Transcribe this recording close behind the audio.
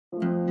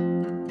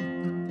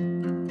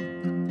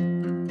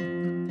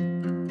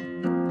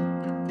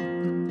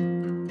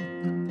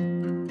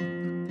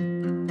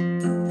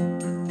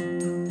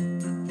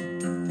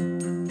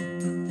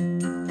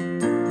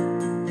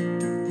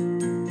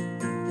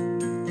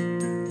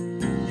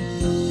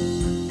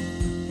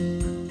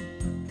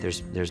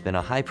There's been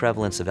a high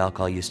prevalence of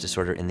alcohol use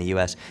disorder in the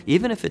US,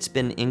 even if it's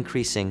been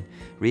increasing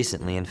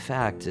recently. In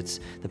fact,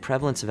 the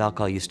prevalence of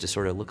alcohol use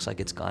disorder looks like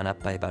it's gone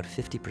up by about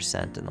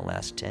 50% in the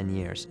last 10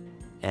 years.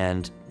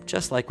 And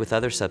just like with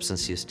other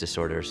substance use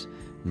disorders,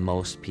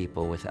 most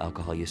people with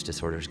alcohol use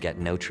disorders get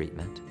no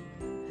treatment.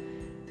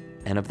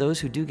 And of those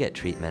who do get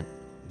treatment,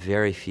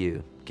 very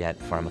few get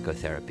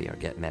pharmacotherapy or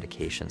get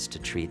medications to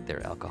treat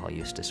their alcohol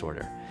use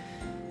disorder.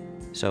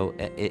 So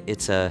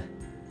it's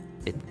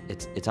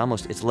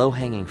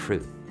low-hanging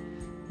fruit.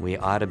 We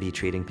ought to be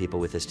treating people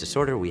with this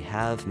disorder. We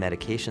have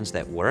medications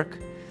that work,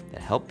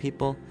 that help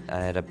people. I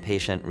had a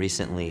patient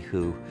recently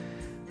who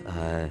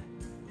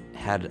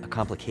had a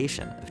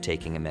complication of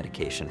taking a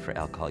medication for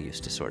alcohol use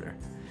disorder.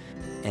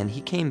 And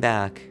he came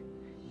back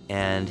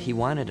and he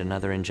wanted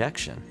another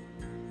injection.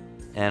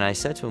 And I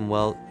said to him,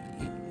 well,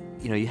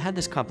 you know, you had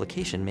this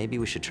complication, maybe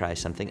we should try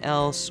something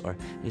else. And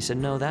he said,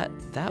 no,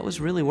 that was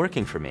really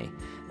working for me.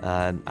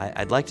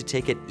 I'd like to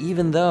take it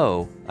even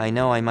though I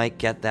know I might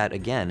get that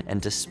again.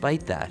 And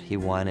despite that, he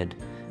wanted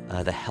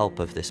the help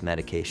of this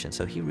medication.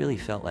 So he really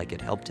felt like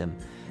it helped him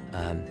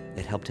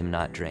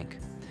not drink.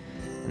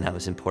 And that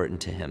was important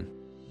to him.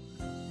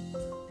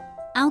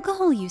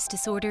 Alcohol use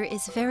disorder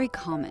is very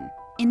common.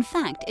 In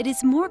fact, it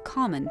is more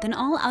common than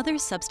all other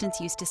substance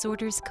use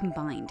disorders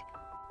combined.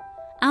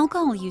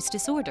 Alcohol use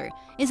disorder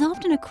is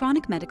often a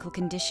chronic medical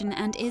condition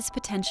and is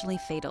potentially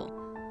fatal.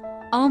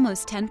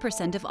 Almost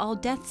 10% of all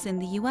deaths in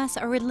the US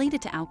are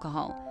related to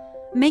alcohol,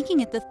 making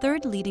it the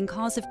third leading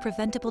cause of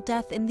preventable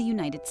death in the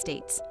United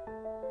States.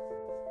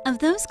 Of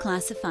those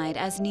classified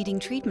as needing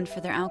treatment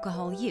for their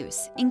alcohol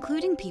use,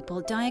 including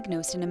people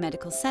diagnosed in a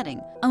medical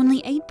setting,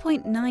 only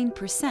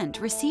 8.9%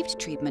 received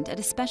treatment at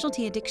a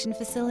specialty addiction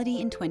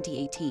facility in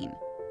 2018.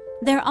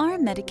 There are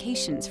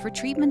medications for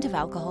treatment of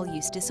alcohol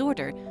use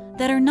disorder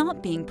that are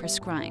not being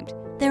prescribed.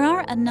 There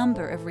are a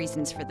number of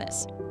reasons for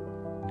this.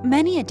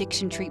 Many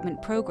addiction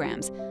treatment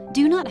programs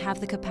do not have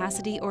the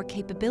capacity or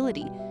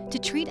capability to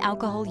treat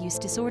alcohol use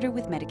disorder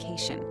with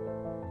medication.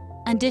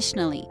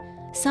 Additionally,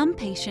 some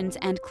patients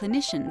and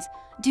clinicians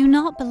do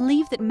not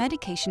believe that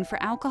medication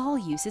for alcohol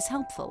use is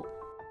helpful.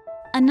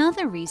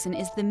 Another reason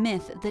is the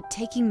myth that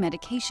taking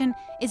medication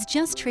is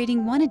just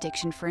trading one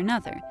addiction for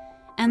another,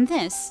 and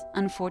this,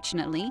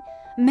 unfortunately,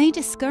 may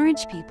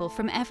discourage people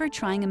from ever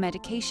trying a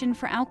medication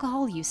for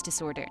alcohol use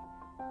disorder.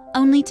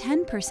 Only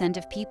 10%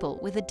 of people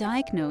with a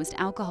diagnosed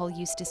alcohol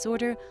use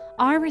disorder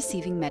are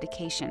receiving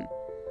medication.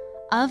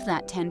 Of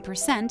that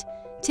 10%,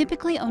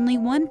 typically only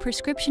one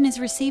prescription is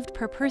received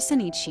per person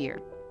each year.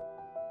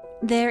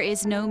 There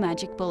is no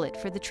magic bullet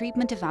for the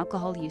treatment of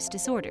alcohol use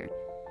disorder.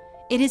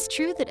 It is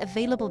true that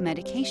available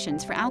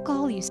medications for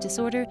alcohol use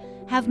disorder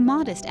have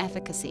modest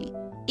efficacy.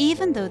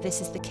 Even though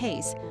this is the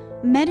case,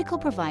 medical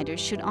providers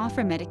should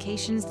offer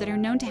medications that are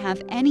known to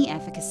have any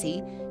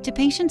efficacy to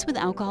patients with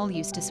alcohol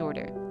use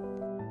disorder.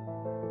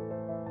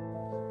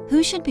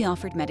 Who should be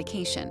offered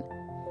medication?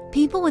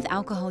 People with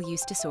alcohol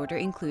use disorder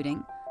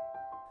including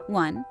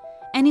 1.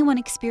 Anyone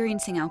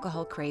experiencing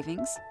alcohol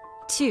cravings.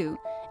 2.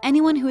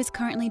 Anyone who is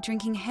currently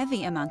drinking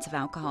heavy amounts of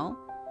alcohol.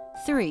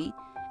 3.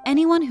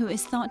 Anyone who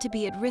is thought to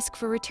be at risk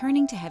for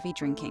returning to heavy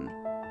drinking.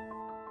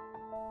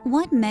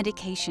 What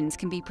medications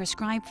can be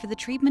prescribed for the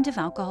treatment of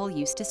alcohol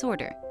use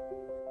disorder?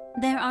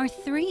 There are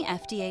 3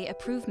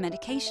 FDA-approved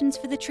medications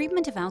for the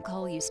treatment of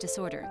alcohol use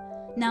disorder: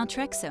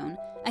 naltrexone,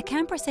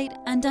 acamprosate,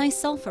 and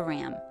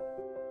disulfiram.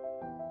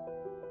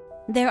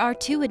 There are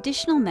 2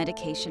 additional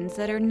medications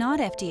that are not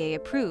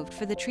FDA-approved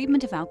for the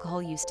treatment of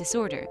alcohol use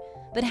disorder,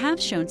 but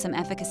have shown some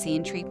efficacy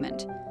in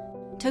treatment: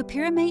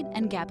 topiramate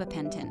and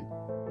gabapentin.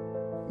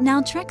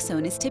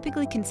 Naltrexone is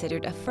typically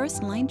considered a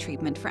first-line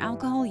treatment for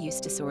alcohol use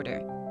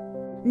disorder.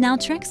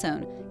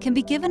 Naltrexone can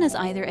be given as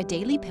either a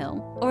daily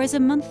pill or as a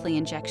monthly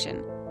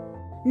injection.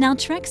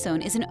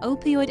 Naltrexone is an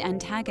opioid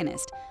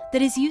antagonist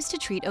that is used to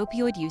treat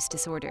opioid use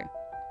disorder.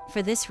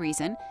 For this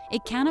reason,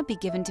 it cannot be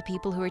given to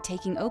people who are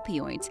taking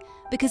opioids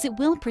because it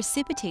will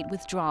precipitate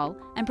withdrawal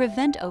and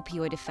prevent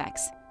opioid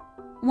effects.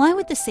 Why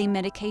would the same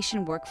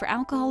medication work for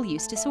alcohol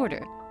use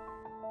disorder?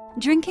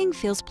 Drinking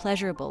feels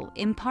pleasurable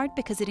in part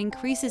because it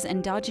increases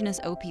endogenous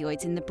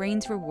opioids in the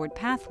brain's reward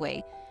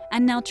pathway,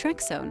 and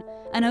naltrexone,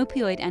 an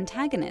opioid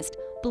antagonist,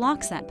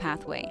 blocks that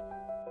pathway.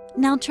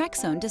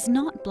 Naltrexone does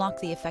not block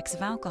the effects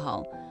of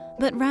alcohol,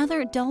 but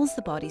rather dulls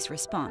the body's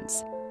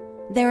response.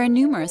 There are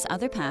numerous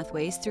other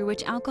pathways through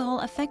which alcohol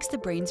affects the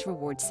brain's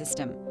reward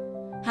system.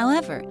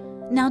 However,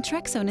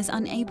 naltrexone is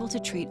unable to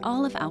treat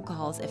all of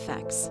alcohol's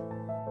effects.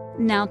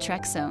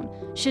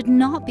 Naltrexone should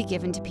not be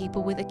given to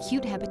people with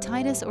acute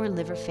hepatitis or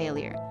liver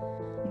failure,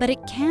 but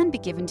it can be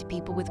given to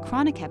people with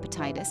chronic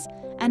hepatitis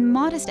and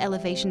modest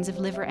elevations of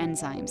liver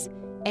enzymes,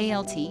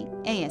 ALT,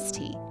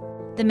 AST.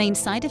 The main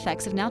side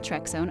effects of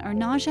naltrexone are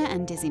nausea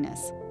and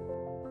dizziness.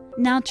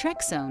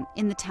 Naltrexone,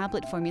 in the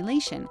tablet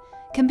formulation,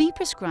 can be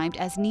prescribed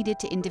as needed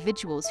to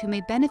individuals who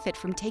may benefit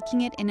from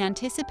taking it in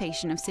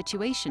anticipation of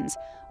situations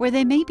where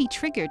they may be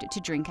triggered to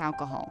drink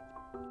alcohol.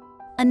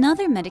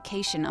 Another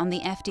medication on the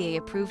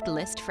FDA-approved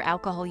list for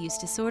alcohol use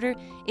disorder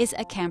is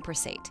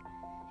acamprosate.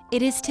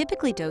 It is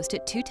typically dosed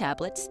at 2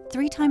 tablets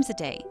 3 times a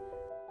day.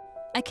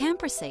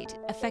 Acamprosate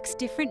affects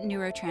different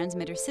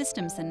neurotransmitter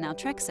systems than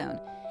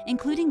naltrexone,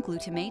 including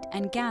glutamate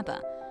and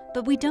GABA,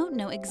 but we don't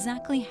know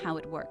exactly how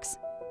it works.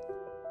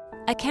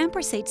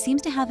 Acamprosate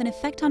seems to have an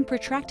effect on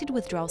protracted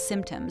withdrawal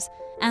symptoms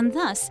and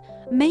thus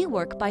may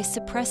work by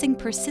suppressing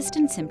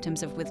persistent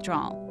symptoms of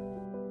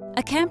withdrawal.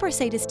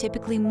 Acamprosate is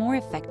typically more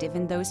effective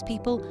in those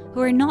people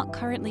who are not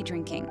currently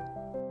drinking.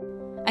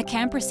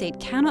 Acamprosate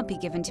cannot be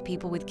given to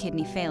people with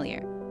kidney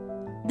failure.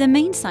 The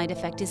main side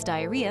effect is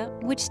diarrhea,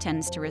 which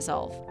tends to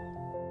resolve.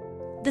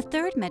 The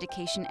third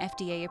medication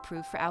FDA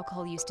approved for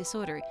alcohol use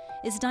disorder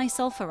is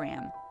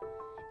disulfiram.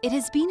 It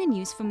has been in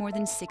use for more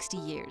than 60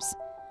 years.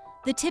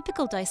 The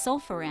typical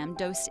disulfiram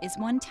dose is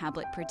 1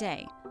 tablet per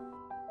day.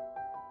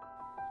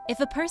 If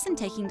a person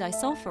taking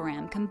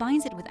disulfiram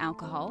combines it with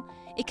alcohol,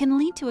 it can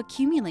lead to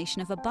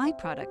accumulation of a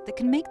byproduct that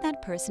can make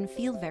that person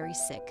feel very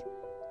sick.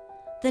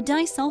 The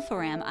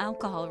disulfiram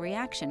alcohol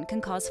reaction can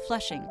cause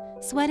flushing,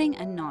 sweating,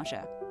 and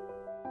nausea.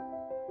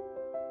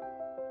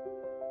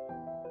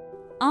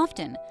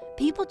 Often,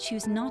 people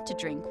choose not to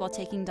drink while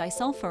taking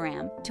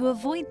disulfiram to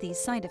avoid these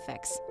side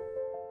effects.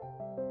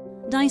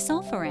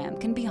 Disulfiram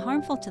can be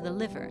harmful to the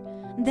liver,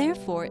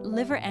 therefore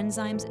liver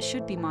enzymes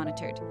should be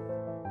monitored.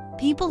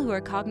 People who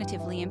are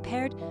cognitively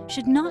impaired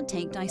should not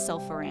take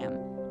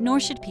disulfiram,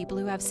 nor should people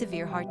who have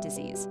severe heart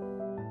disease.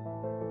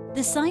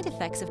 The side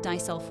effects of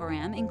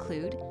disulfiram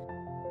include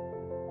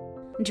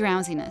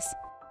drowsiness,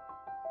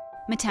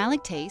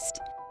 metallic taste,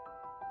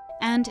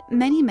 and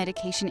many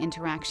medication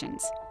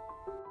interactions.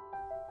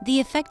 The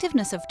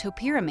effectiveness of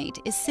topiramate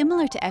is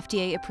similar to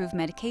FDA-approved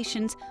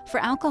medications for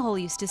alcohol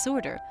use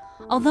disorder,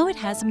 although it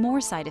has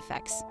more side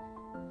effects.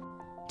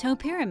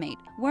 Topiramate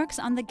works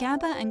on the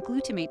GABA and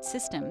glutamate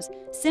systems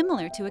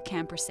similar to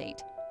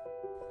acamprosate.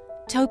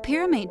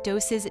 Topiramate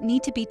doses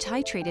need to be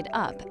titrated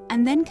up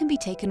and then can be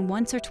taken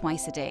once or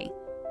twice a day.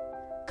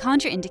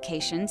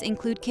 Contraindications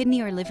include kidney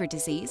or liver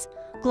disease,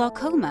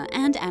 glaucoma,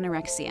 and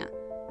anorexia.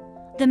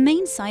 The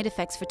main side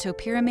effects for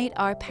topiramate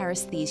are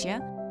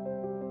paresthesia,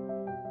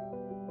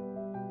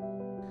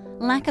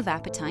 lack of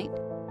appetite,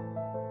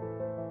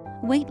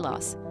 weight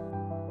loss,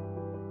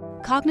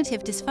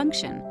 cognitive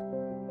dysfunction,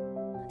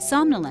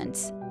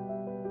 somnolence,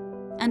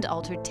 and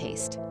altered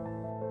taste.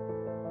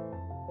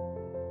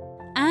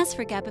 As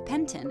for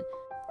gabapentin,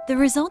 the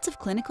results of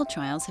clinical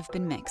trials have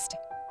been mixed.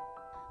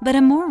 But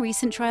a more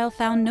recent trial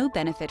found no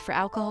benefit for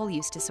alcohol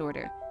use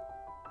disorder.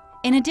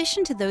 In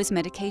addition to those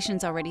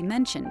medications already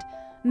mentioned,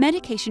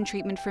 medication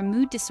treatment for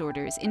mood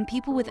disorders in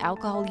people with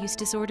alcohol use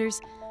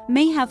disorders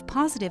may have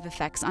positive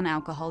effects on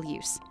alcohol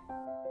use.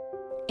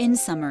 In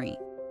summary,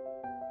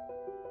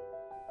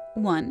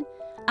 1.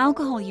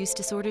 Alcohol use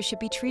disorder should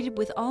be treated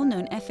with all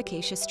known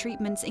efficacious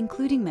treatments,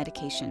 including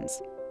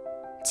medications.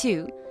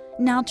 2.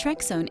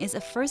 Naltrexone is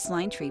a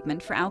first-line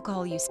treatment for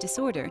alcohol use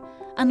disorder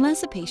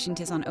unless a patient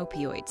is on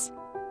opioids.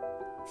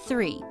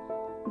 3.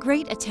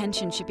 Great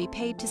attention should be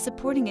paid to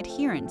supporting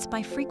adherence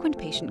by frequent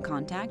patient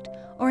contact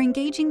or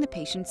engaging the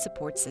patient's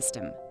support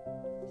system.